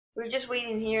We're just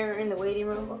waiting here in the waiting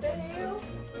room. Okay,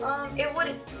 it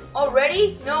would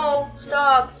already? No,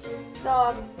 stop,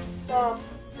 stop, stop,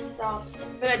 stop.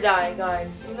 I'm gonna die,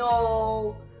 guys.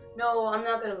 No, no, I'm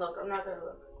not gonna look. I'm not gonna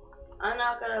look. I'm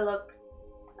not gonna look.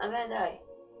 I'm gonna die.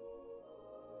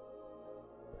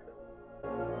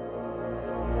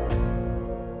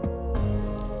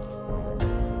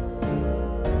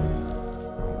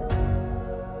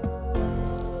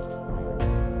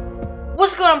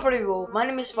 What's going on, party people? My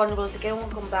name is SpongeBob again.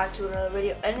 Welcome back to another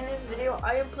video. And in this video,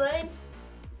 I am playing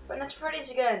Five Nights at Freddy's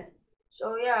again.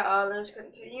 So yeah, let's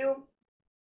continue.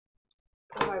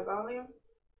 Put my volume.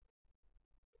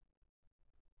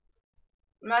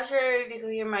 I'm not sure if you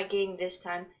can hear my game this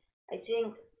time. I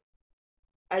think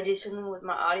I did something with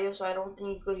my audio, so I don't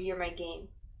think you could hear my game.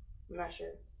 I'm not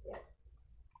sure.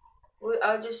 Yeah.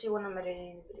 I'll just see when I'm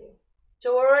editing the video.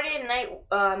 So we're already at night.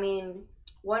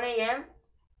 1 a.m.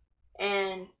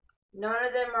 and none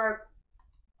of them are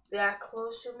that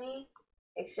close to me,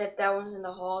 except that one's in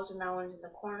the halls and that one's in the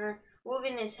corner,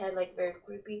 moving his head like very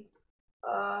creepy.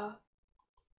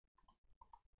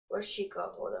 Where's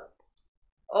Chica? Hold up.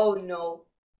 Oh no,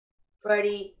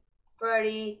 Freddy.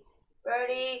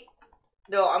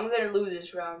 No, I'm gonna lose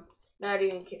this round. Not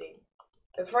even kidding.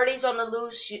 If Freddy's on the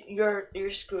loose, you're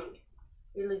screwed.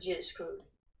 You're legit screwed.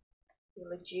 You're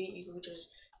legit. You can just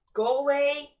go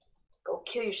away. Go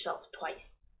kill yourself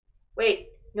twice. Wait,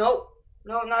 nope.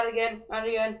 No, not again. Not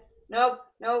again. Nope.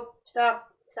 Nope. Stop.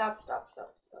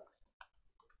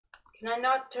 Can I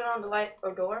not turn on the light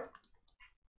or door?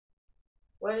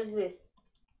 What is this?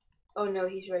 Oh no,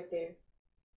 he's right there.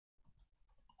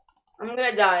 I'm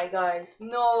gonna die, guys.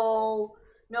 No.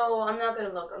 No, I'm not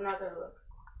gonna look. I'm not gonna look.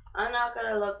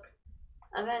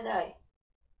 I'm gonna die.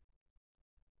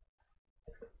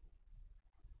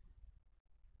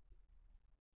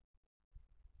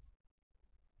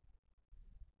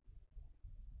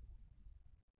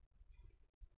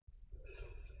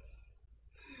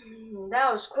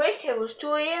 That was quick. It was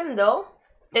 2 a.m. though.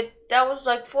 That was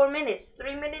like 4 minutes.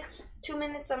 3 minutes? 2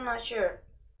 minutes? I'm not sure.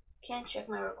 Can't check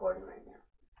my recording right now.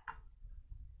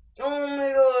 Oh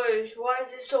my gosh, why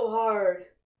is this so hard?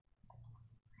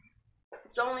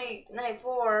 It's only night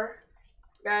 4,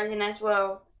 guys, and as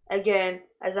well, again,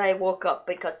 as I woke up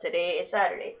because today is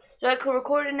Saturday. So I could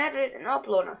record and edit and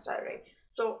upload on Saturday.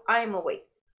 So I am awake.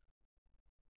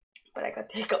 But I got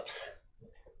the hiccups.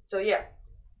 So yeah.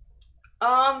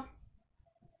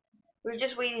 We're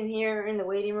just waiting here in the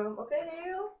waiting room. Okay, there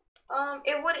you go.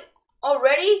 It would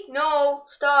already? No,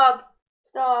 stop.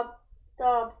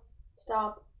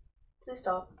 Please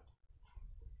stop.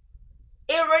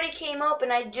 It already came up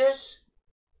and I just,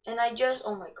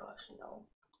 oh my gosh, no.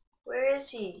 Where is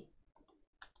he?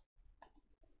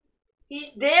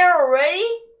 He's there already?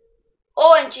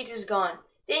 Oh, and Chica's gone.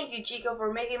 Thank you, Chica,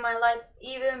 for making my life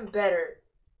even better.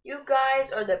 You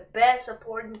guys are the best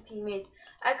supporting teammates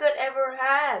I could ever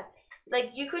have.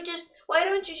 Like, you could just, why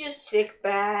don't you just sit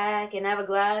back and have a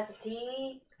glass of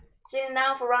tea? Sitting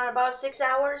down for around about 6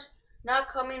 hours? Not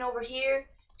coming over here?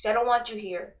 Because I don't want you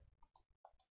here.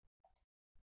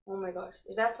 Oh my gosh.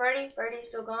 Is that Freddy? Freddy's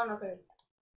still gone? Okay.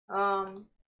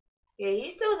 Yeah,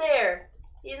 he's still there.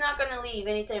 He's not gonna leave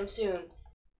anytime soon.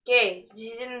 Okay,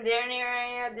 he's in there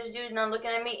near this dude's not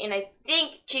looking at me, and I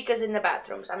think Chica's in the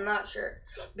bathrooms. I'm not sure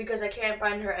because I can't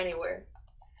find her anywhere.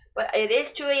 But it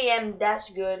is 2 a.m. That's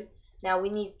good. Now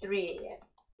we need 3 a.m.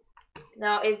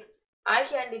 Now if I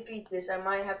can't defeat this, I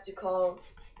might have to call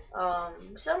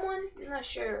someone. I'm not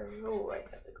sure who I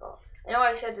have to call. I know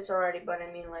I said this already, but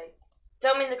I mean, like,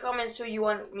 tell me in the comments who you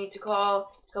want me to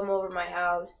call. Come over to my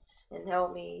house and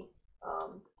help me.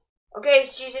 Okay,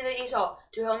 she's in the east hall.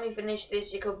 To help me finish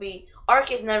this, it could be Ark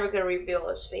is never gonna reveal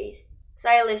his face.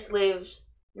 Silas lives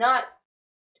not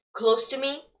close to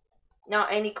me,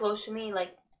 not any close to me.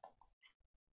 Like,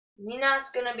 he's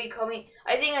not gonna be coming.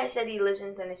 I think I said he lives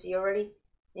in Tennessee already.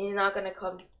 He's not gonna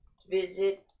come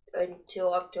visit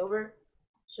until October.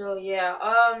 So yeah,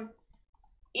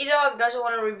 E-Dog doesn't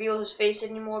want to reveal his face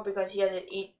anymore because he has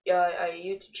a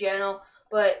YouTube channel.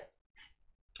 But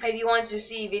if you want to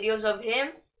see videos of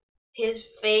him, his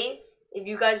face, if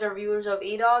you guys are viewers of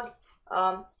E-Dog,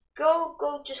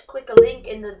 go just click a link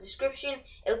in the description.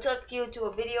 It'll take you to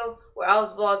a video where I was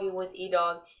vlogging with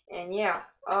E-Dog, and yeah,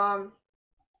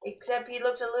 except he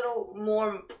looks a little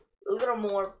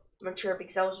more mature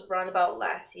because I was around about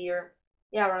last year.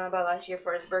 Yeah, around about last year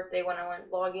for his birthday when I went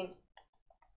vlogging.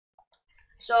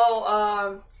 So,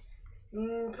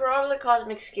 probably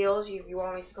Cosmic Skills if you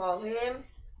want me to call him.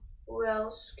 Who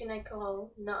else can I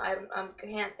call? No, I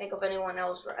can't think of anyone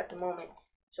else at the moment.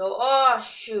 So, oh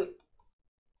shoot.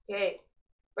 Okay,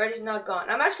 Freddy's not gone.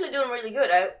 I'm actually doing really good.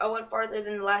 I went farther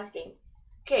than the last game.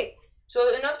 Okay,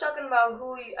 so enough talking about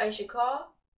who I should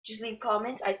call. Just leave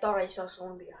comments. I thought I saw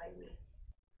someone behind me.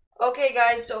 Okay,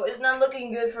 guys, so it's not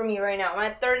looking good for me right now.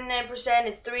 I'm at 39%.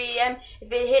 It's 3 a.m.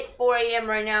 If it hit 4 a.m.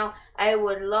 right now, I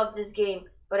would love this game.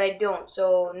 But I don't,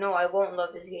 so no, I won't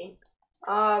love this game.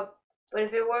 But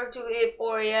if it were to hit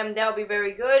 4 a.m., that would be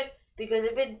very good. Because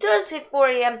if it does hit 4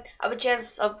 a.m., I have a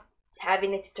chance of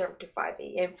having it to turn to 5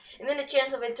 a.m. And then a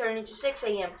chance of it turning to 6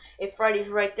 a.m. if Freddy's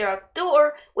right there at the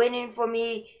door waiting for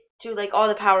me to, like, all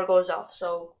the power goes off.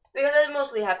 So, because that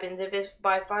mostly happens if it's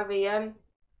by 5 a.m.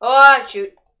 Oh,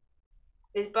 shoot.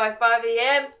 If it's by 5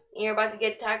 a.m. and you're about to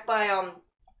get attacked by,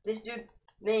 this dude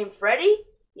named Freddy,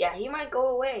 yeah, he might go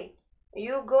away. Are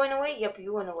you going away? Yep,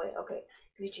 you went away. Okay,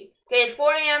 Gucci. Okay, it's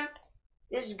 4 a.m.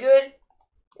 This is good.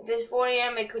 If it's 4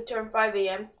 a.m., it could turn 5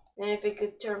 a.m. And if it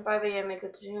could turn 5 a.m., it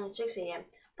could turn 6 a.m.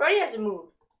 Freddy hasn't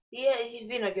moved. He's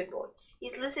been a good boy.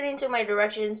 He's listening to my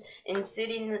directions and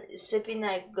sipping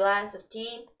that glass of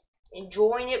tea,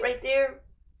 enjoying it right there,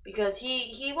 because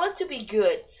he wants to be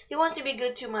good. He wants to be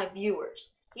good to my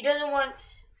viewers. He doesn't want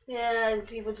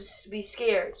people to be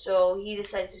scared, so he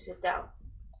decides to sit down.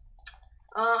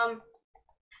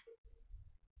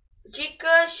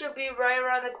 Chica should be right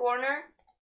around the corner.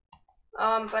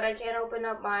 But I can't open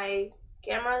up my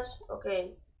cameras.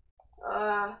 Okay.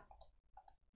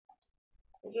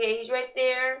 Okay, he's right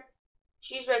there.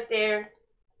 She's right there.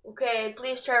 Okay,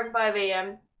 please turn 5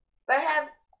 a.m. If I have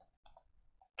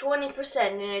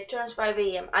 20% and it turns 5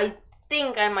 a.m., I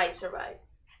think I might survive.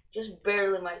 Just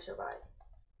barely might survive.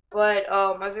 But,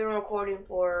 I've been recording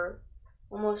for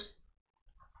almost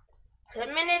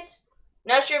 10 minutes.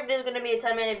 Not sure if this is going to be a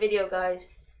 10-minute video, guys.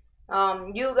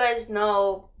 You guys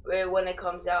know when it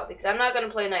comes out, because I'm not going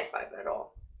to play Night 5 at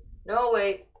all. No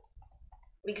way.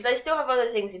 Because I still have other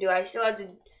things to do. I still have to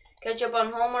catch up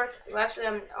on homework. Well, actually,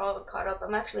 I'm all caught up.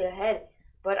 I'm actually ahead.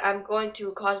 But I'm going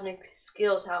to Cosmic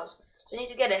Skills house. So I need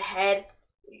to get ahead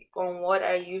on what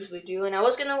I usually do. And I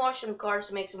was going to wash some cars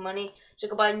to make some money so I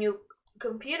could buy a new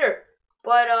computer.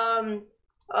 But,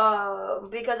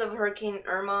 because of Hurricane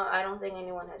Irma, I don't think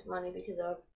anyone has money because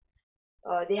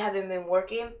of, they haven't been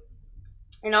working.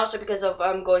 And also because of,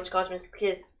 I'm going to Cosmic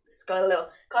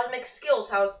Skills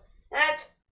house at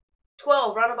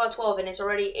 12, round about 12, and it's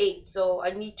already 8. So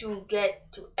I need to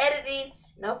get to editing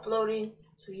and uploading.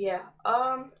 So yeah,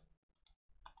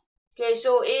 okay,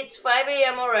 so it's 5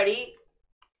 a.m. already.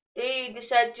 Freddy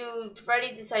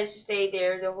decides to stay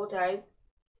there the whole time.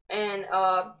 And,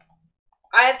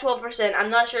 I have 12%. I'm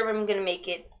not sure if I'm gonna make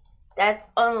it. That's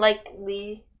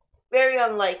unlikely. Very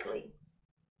unlikely.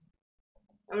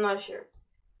 I'm not sure.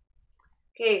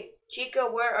 Okay, Chica,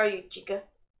 where are you, Chica?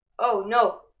 Oh,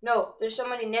 no. No, there's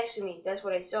somebody next to me. That's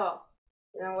what I saw.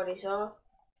 You know what I saw?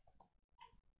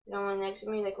 Someone next to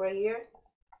me, like right here.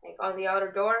 Like on the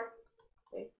outer door.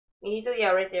 Okay. Mijito, yeah,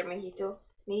 right there, Mijito.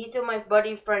 Mijito, my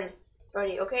buddy friend.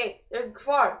 Freddy. Okay, they're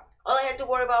far. All I have to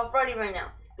worry about Freddy right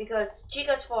now. Because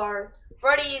Chica's far.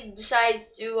 Freddy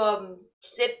decides to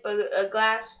sip a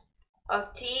glass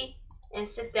of tea and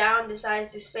sit down,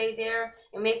 decides to stay there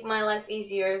and make my life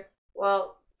easier.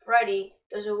 Well, Freddy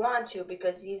doesn't want to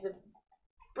because he's a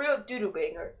real doo-doo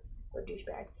banger or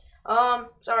douchebag.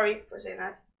 Sorry for saying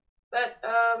that. But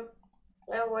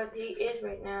that's what he is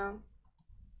right now.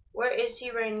 Where is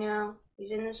he right now?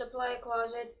 He's in the supply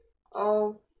closet.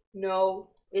 Oh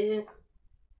no, isn't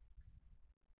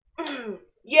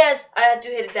Yes, I had to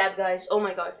hit a dab, guys. Oh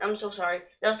my god, I'm so sorry.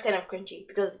 That was kind of cringy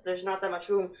because there's not that much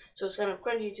room, so it's kind of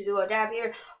cringy to do a dab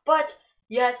here. But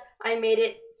yes, I made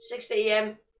it. 6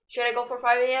 a.m. Should I go for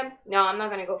 5 a.m.? No, I'm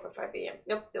not gonna go for 5 a.m.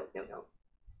 Nope, nope, nope, nope.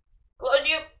 Close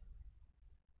you.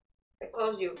 I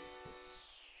close you.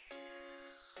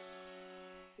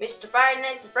 Mr. Friday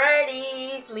Nights at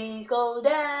Freddy's, please close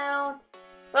down.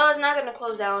 Well, it's not gonna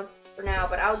close down for now,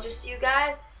 but I'll just see you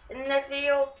guys in the next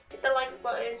video. Hit the like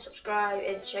button, subscribe,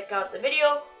 and check out the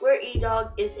video where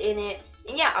E-Dog is in it.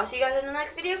 And yeah, I'll see you guys in the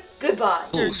next video. Goodbye.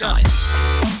 Bullseye.